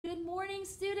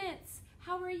morning, students.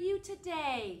 How are you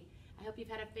today? I hope you've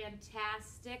had a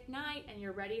fantastic night and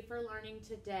you're ready for learning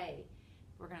today.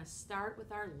 We're going to start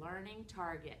with our learning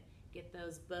target. Get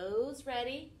those bows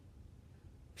ready.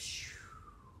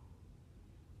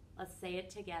 Let's say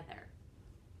it together.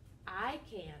 I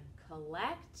can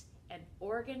collect and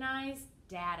organize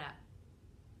data.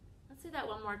 Let's do that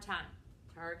one more time.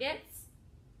 Targets.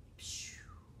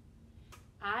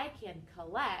 I can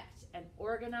collect and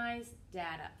organize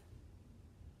data.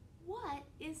 What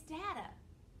is data?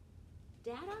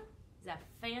 Data is a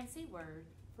fancy word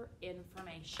for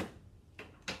information.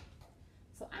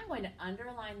 So I'm going to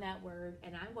underline that word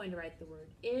and I'm going to write the word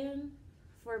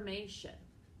information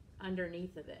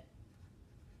underneath of it.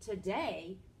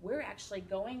 Today, we're actually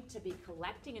going to be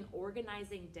collecting and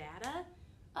organizing data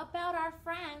about our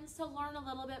friends to learn a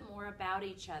little bit more about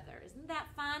each other. Isn't that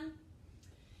fun?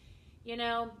 You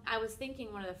know, I was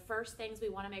thinking one of the first things we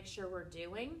want to make sure we're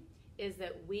doing is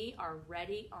that we are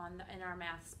ready in our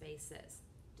math spaces.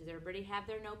 Does everybody have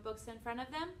their notebooks in front of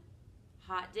them?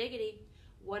 Hot diggity.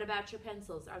 What about your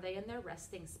pencils? Are they in their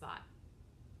resting spot?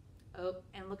 Oh,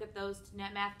 and look at those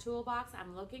math toolbox.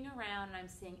 I'm looking around and I'm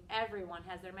seeing everyone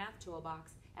has their math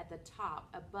toolbox at the top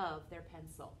above their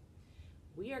pencil.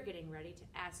 We are getting ready to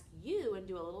ask you and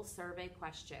do a little survey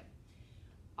question.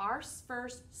 Our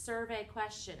first survey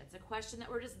question, it's a question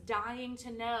that we're just dying to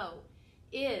know,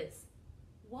 is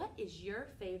what is your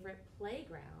favorite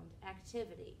playground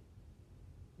activity?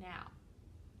 Now,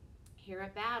 here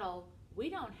at Battle, we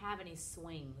don't have any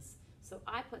swings, so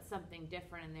I put something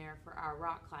different in there for our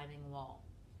rock climbing wall.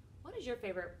 What is your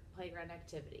favorite playground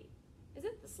activity? Is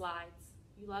it the slides?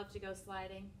 You love to go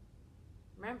sliding?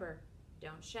 Remember,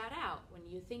 don't shout out. When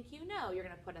you think you know, you're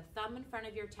going to put a thumb in front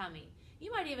of your tummy.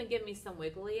 You might even give me some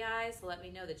wiggly eyes to let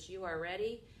me know that you are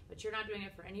ready, but you're not doing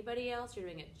it for anybody else. You're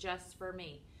doing it just for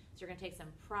me. So you're going to take some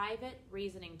private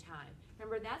reasoning time.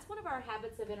 Remember, that's one of our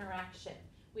habits of interaction.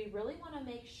 We really want to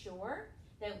make sure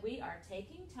that we are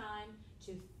taking time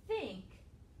to think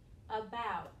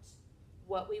about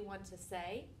what we want to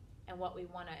say and what we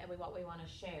want to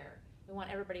share. We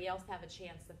want everybody else to have a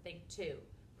chance to think too.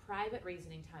 Private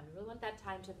reasoning time. We really want that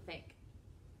time to think.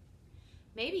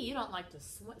 Maybe you don't like to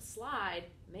slide.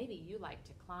 Maybe you like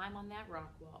to climb on that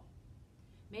rock wall.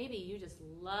 Maybe you just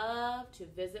love to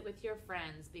visit with your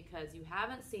friends because you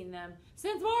haven't seen them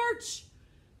since March.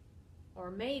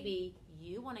 Or maybe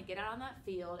you want to get out on that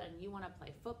field and you want to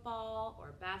play football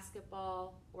or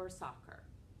basketball or soccer.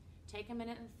 Take a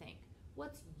minute and think.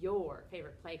 What's your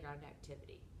favorite playground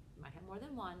activity? You might have more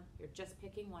than one. You're just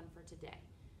picking one for today.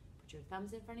 Put your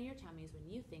thumbs in front of your tummies when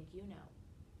you think you know.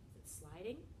 Is it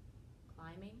sliding,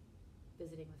 climbing,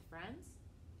 visiting with friends?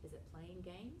 Is it playing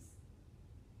games?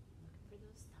 Looking for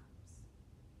those thumbs.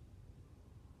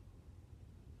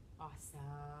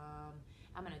 Awesome.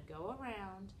 I'm going to go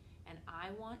around and I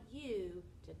want you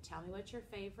to tell me what your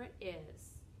favorite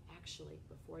is. Actually,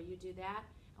 before you do that,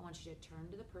 I want you to turn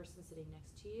to the person sitting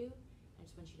next to you. I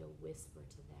just want you to whisper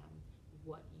to them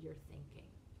what you're thinking.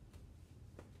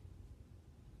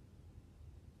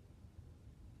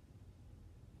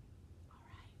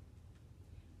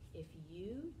 If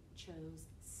you chose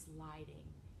sliding,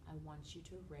 I want you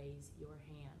to raise your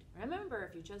hand. Remember,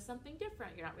 if you chose something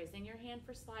different, you're not raising your hand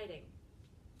for sliding.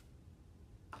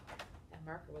 That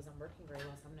marker wasn't working very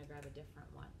well, so I'm going to grab a different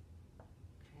one.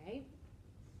 Okay.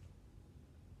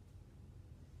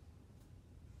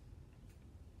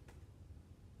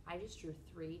 I just drew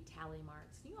 3 tally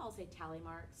marks. Can you all say tally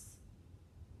marks?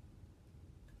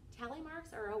 Tally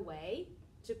marks are a way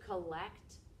to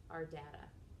collect our data,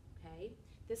 okay?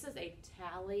 This is a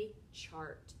tally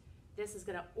chart. This is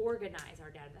going to organize our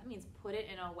data. That means put it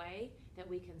in a way that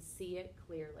we can see it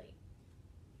clearly.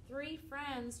 3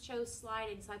 friends chose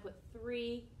sliding, so I put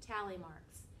 3 tally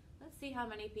marks. Let's see how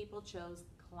many people chose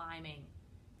climbing.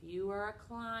 If you are a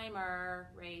climber,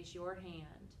 raise your hand.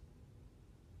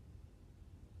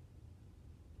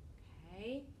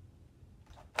 Okay.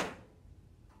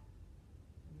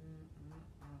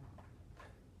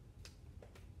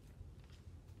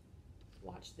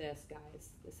 Watch this, guys.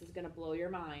 This is going to blow your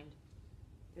mind.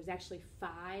 There's actually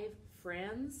 5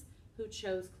 friends who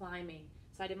chose climbing.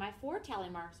 So I did my 4 tally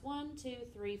marks, 1, 2,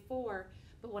 3, 4.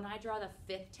 But when I draw the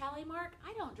 5th tally mark,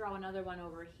 I don't draw another one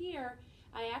over here.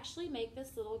 I actually make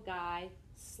this little guy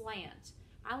slant.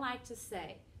 I like to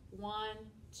say 1,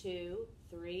 2,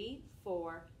 3,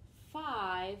 4,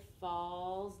 5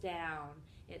 falls down.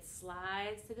 It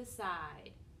slides to the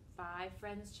side. 5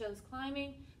 friends chose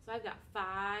climbing, so I've got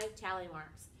 5 tally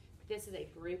marks. This is a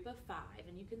group of 5,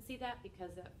 and you can see that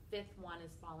because the 5th one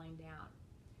is falling down.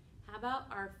 How about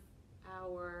our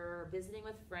our visiting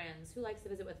with friends. Who likes to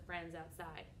visit with friends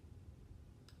outside?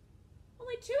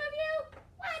 Only 2 of you?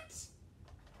 What?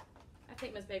 I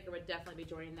think Miss Baker would definitely be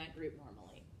joining that group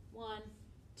normally. 1,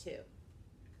 2.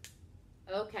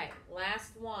 Okay,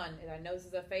 last one. And I know this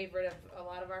is a favorite of a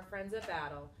lot of our friends at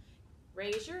Battle.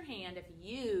 Raise your hand if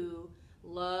you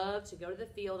love to go to the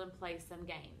field and play some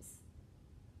games.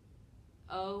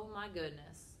 Oh my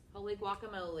goodness. Holy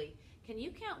guacamole. Can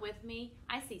you count with me?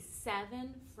 I see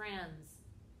 7 friends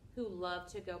who love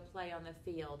to go play on the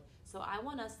field. So I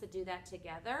want us to do that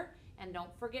together. And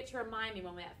don't forget to remind me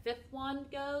when that 5th one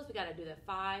goes, we got to do the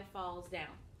 5 falls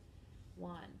down.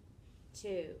 1,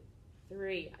 2,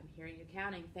 3. I'm hearing you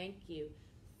counting. Thank you.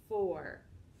 4,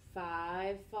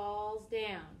 5 falls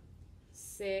down.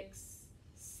 6,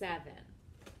 7.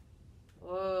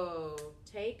 Oh,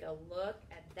 take a look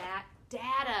at that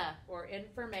data or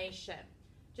information.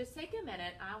 Just take a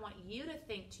minute. I want you to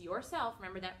think to yourself.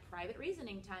 Remember that private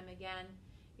reasoning time again.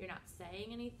 You're not saying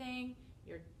anything.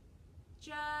 You're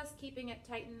just keeping it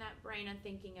tight in that brain and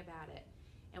thinking about it.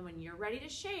 And when you're ready to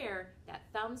share, that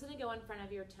thumb's going to go in front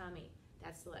of your tummy.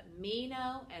 That's to let me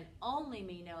know and only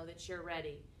me know that you're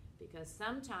ready. Because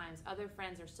sometimes other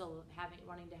friends are still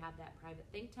wanting to have that private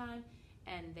think time,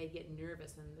 and they get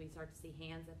nervous when we start to see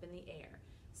hands up in the air.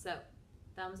 So,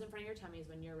 thumbs in front of your tummy is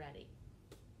when you're ready.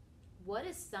 What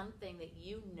is something that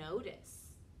you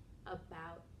notice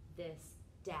about this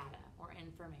data or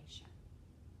information?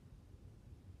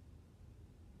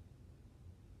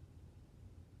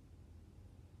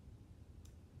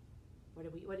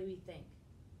 What do we think?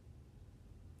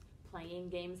 Playing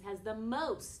games has the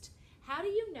most. How do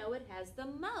you know it has the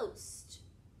most?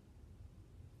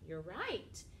 You're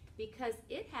right, because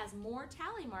it has more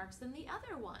tally marks than the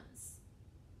other ones.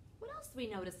 What else do we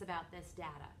notice about this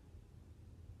data?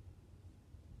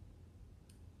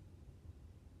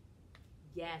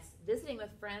 Yes, visiting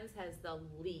with friends has the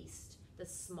least, the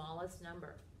smallest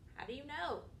number. How do you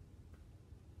know?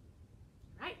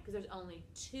 Right, because there's only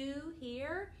 2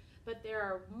 here, but there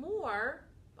are more.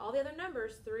 All the other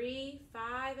numbers, 3,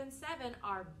 5, and 7,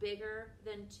 are bigger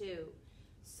than 2.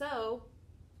 So,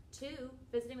 2,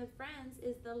 visiting with friends,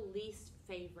 is the least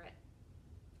favorite.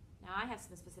 Now, I have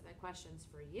some specific questions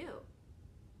for you.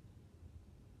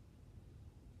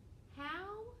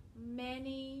 How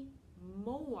many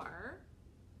more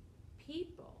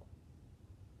people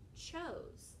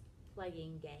chose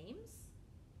playing games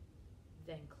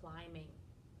than climbing?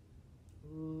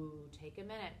 Ooh, take a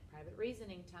minute. Private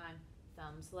reasoning time.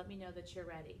 Thumbs, let me know that you're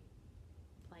ready.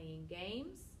 Playing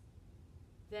games,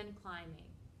 then climbing.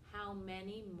 How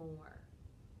many more?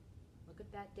 Look at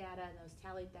that data and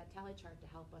that tally chart to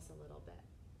help us a little bit.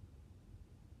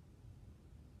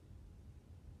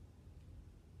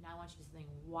 Now I want you to do something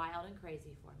wild and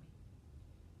crazy for me.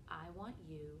 I want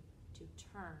you to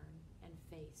turn and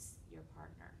face your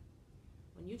partner.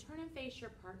 When you turn and face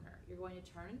your partner, you're going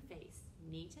to turn and face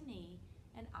knee to knee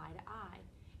and eye to eye.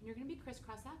 And you're going to be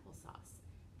crisscross applesauce.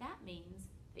 That means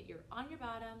that you're on your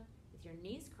bottom with your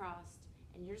knees crossed,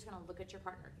 and you're just going to look at your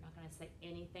partner. You're not going to say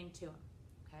anything to him,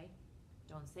 okay?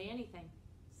 Don't say anything.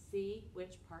 See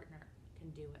which partner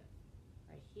can do it.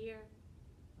 Right here,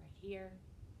 right here,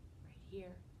 right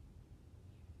here.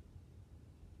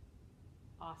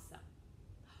 Awesome.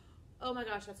 Oh my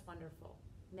gosh, that's wonderful.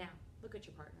 Now, look at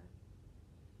your partner.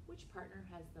 Which partner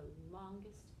has the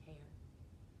longest hair?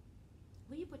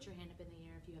 Will you put your hand up in the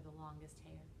air if you have the longest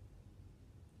hair?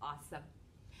 Awesome.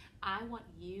 I want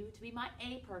you to be my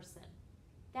A person.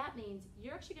 That means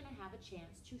you're actually going to have a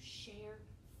chance to share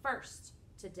first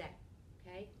today,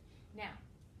 okay? Now,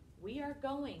 we are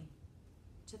going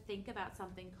to think about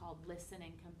something called listen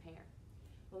and compare.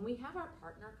 When we have our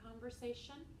partner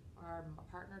conversation or our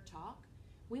partner talk,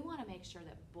 we want to make sure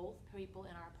that both people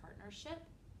in our partnership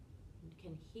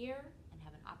can hear and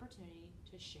have an opportunity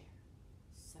to share.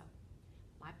 So,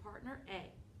 my partner A,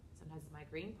 sometimes it's my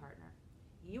green partner,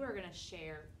 you are going to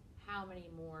share how many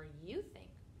more you think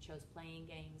chose playing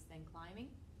games than climbing,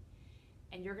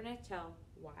 and you're going to tell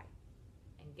why.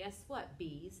 And guess what,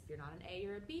 B's, if you're not an A,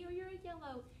 you're a B, or you're a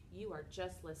yellow, you are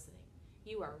just listening.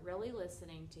 You are really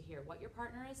listening to hear what your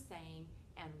partner is saying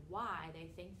and why they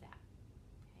think that.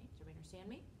 Okay, do you understand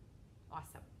me?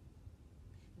 Awesome.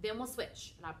 Then we'll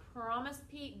switch, and I promise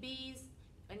B's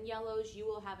and yellows, you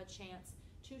will have a chance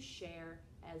to share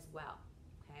as well,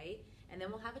 okay? And then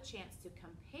we'll have a chance to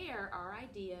compare our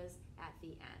ideas at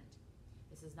the end.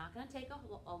 This is not going to take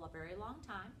a very long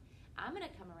time. I'm going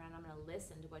to come around, I'm going to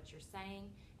listen to what you're saying,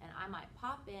 and I might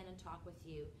pop in and talk with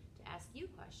you to ask you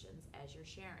questions as you're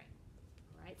sharing.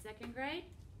 All right, second grade?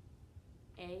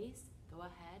 A's, go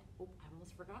ahead. Oh, I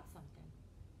almost forgot something.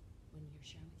 When you're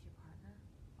sharing with your partner,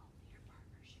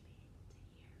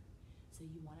 So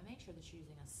you want to make sure that you're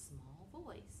using a small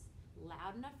voice,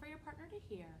 loud enough for your partner to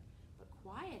hear, but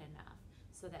quiet enough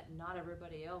so that not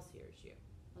everybody else hears you.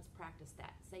 Let's practice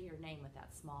that. Say your name with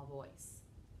that small voice.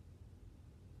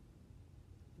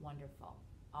 Wonderful.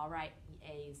 All right,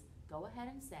 A's, go ahead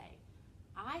and say,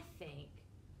 I think,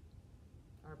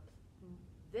 or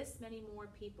this many more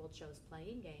people chose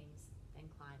playing games than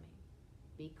climbing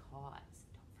because,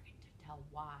 don't forget to tell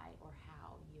why or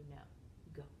how you know.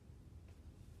 Go.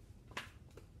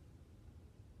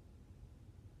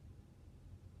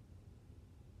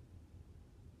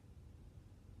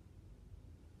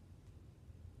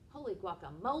 Holy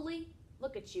guacamole,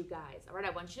 look at you guys. All right, I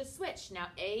want you to switch. Now,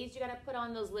 A's, you got to put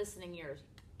on those listening ears.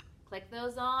 Click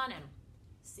those on and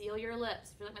seal your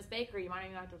lips. If you're like Miss Baker, you might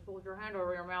even have to fold your hand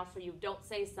over your mouth so you don't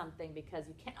say something because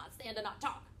you cannot stand to not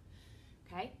talk.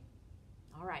 Okay?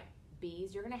 All right.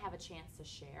 B's, you're going to have a chance to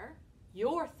share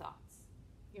your thoughts.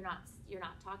 You're not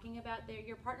talking about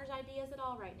your partner's ideas at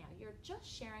all right now. You're just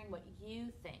sharing what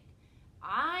you think.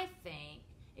 I think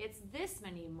it's this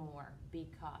many more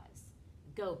because.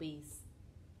 Go, B's.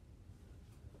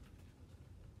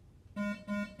 You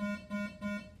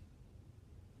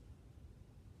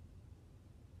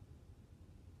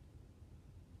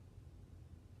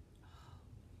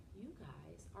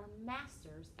guys are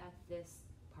masters at this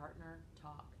partner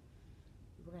talk.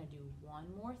 We're going to do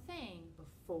one more thing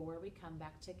before we come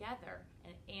back together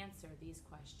and answer these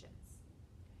questions.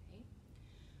 Okay?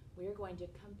 We're going to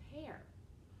compare.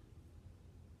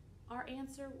 Our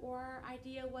answer or our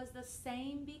idea was the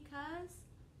same because,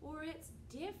 or it's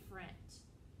different.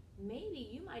 Maybe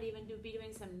you might even be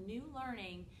doing some new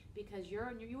learning because you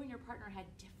and your partner had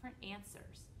different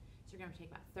answers. So you're going to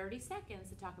take about 30 seconds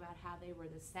to talk about how they were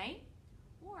the same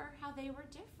or how they were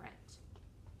different.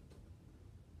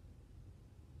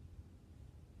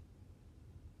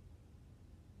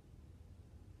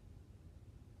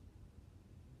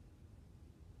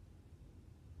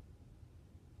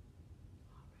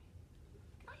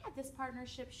 This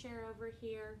partnership share over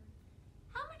here.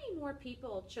 How many more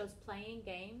people chose playing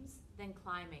games than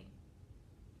climbing?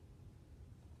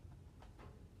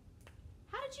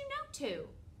 How did you know 2?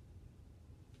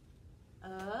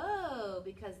 Oh,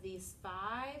 because these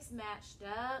 5s matched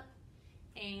up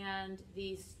and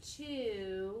these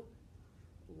 2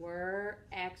 were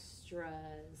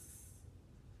extras.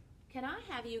 Can I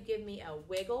have you give me a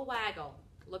wiggle waggle?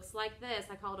 Looks like this.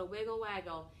 I call it a wiggle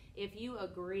waggle. If you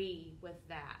agree with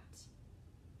that.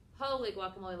 Holy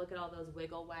guacamole, look at all those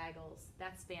wiggle waggles.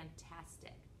 That's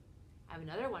fantastic. I have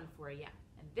another one for you.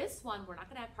 And this one, we're not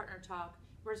going to have partner talk.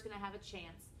 We're just going to have a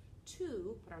chance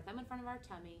to put our thumb in front of our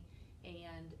tummy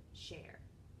and share.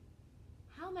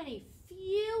 How many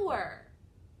fewer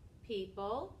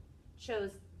people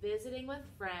chose visiting with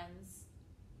friends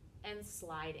and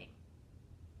sliding?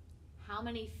 How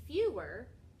many fewer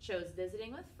chose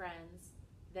visiting with friends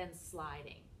than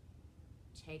sliding?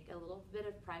 Take a little bit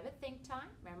of private think time.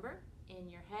 Remember, in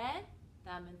your head,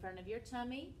 thumb in front of your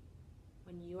tummy,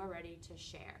 when you are ready to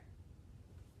share.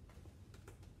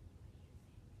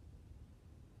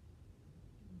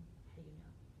 How do you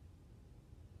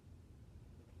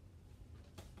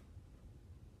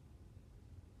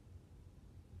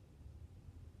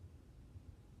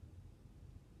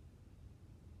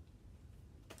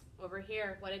know? Over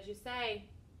here, what did you say?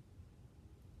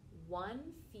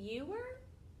 1 fewer?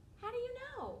 How do you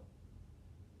know?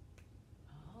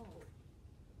 Oh.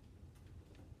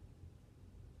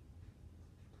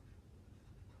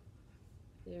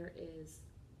 There is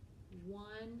 1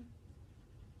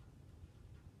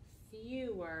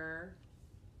 fewer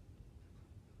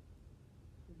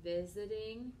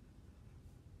visiting.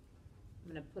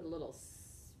 I'm going to put a little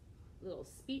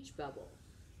speech bubble.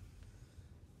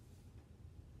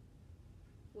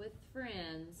 With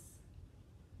friends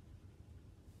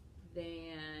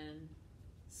than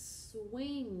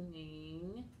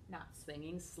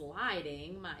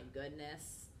sliding, my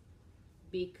goodness,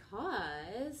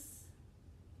 because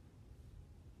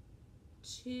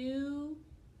 2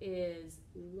 is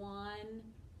 1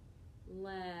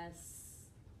 less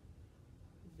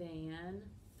than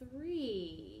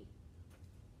 3.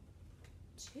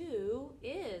 2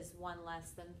 is 1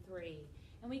 less than 3.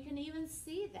 And we can even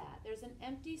see that. There's an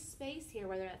empty space here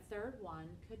where that third one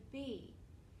could be.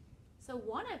 So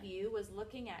one of you was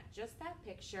looking at just that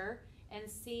picture and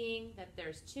seeing that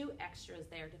there's 2 extras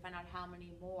there to find out how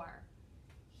many more.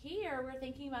 Here we're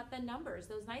thinking about the numbers,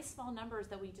 those nice small numbers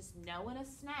that we just know in a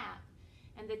snap,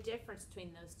 and the difference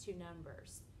between those 2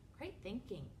 numbers. Great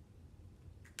thinking.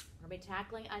 We're going to be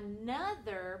tackling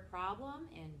another problem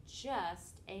in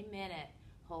just a minute.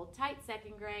 Hold tight,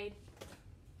 second grade.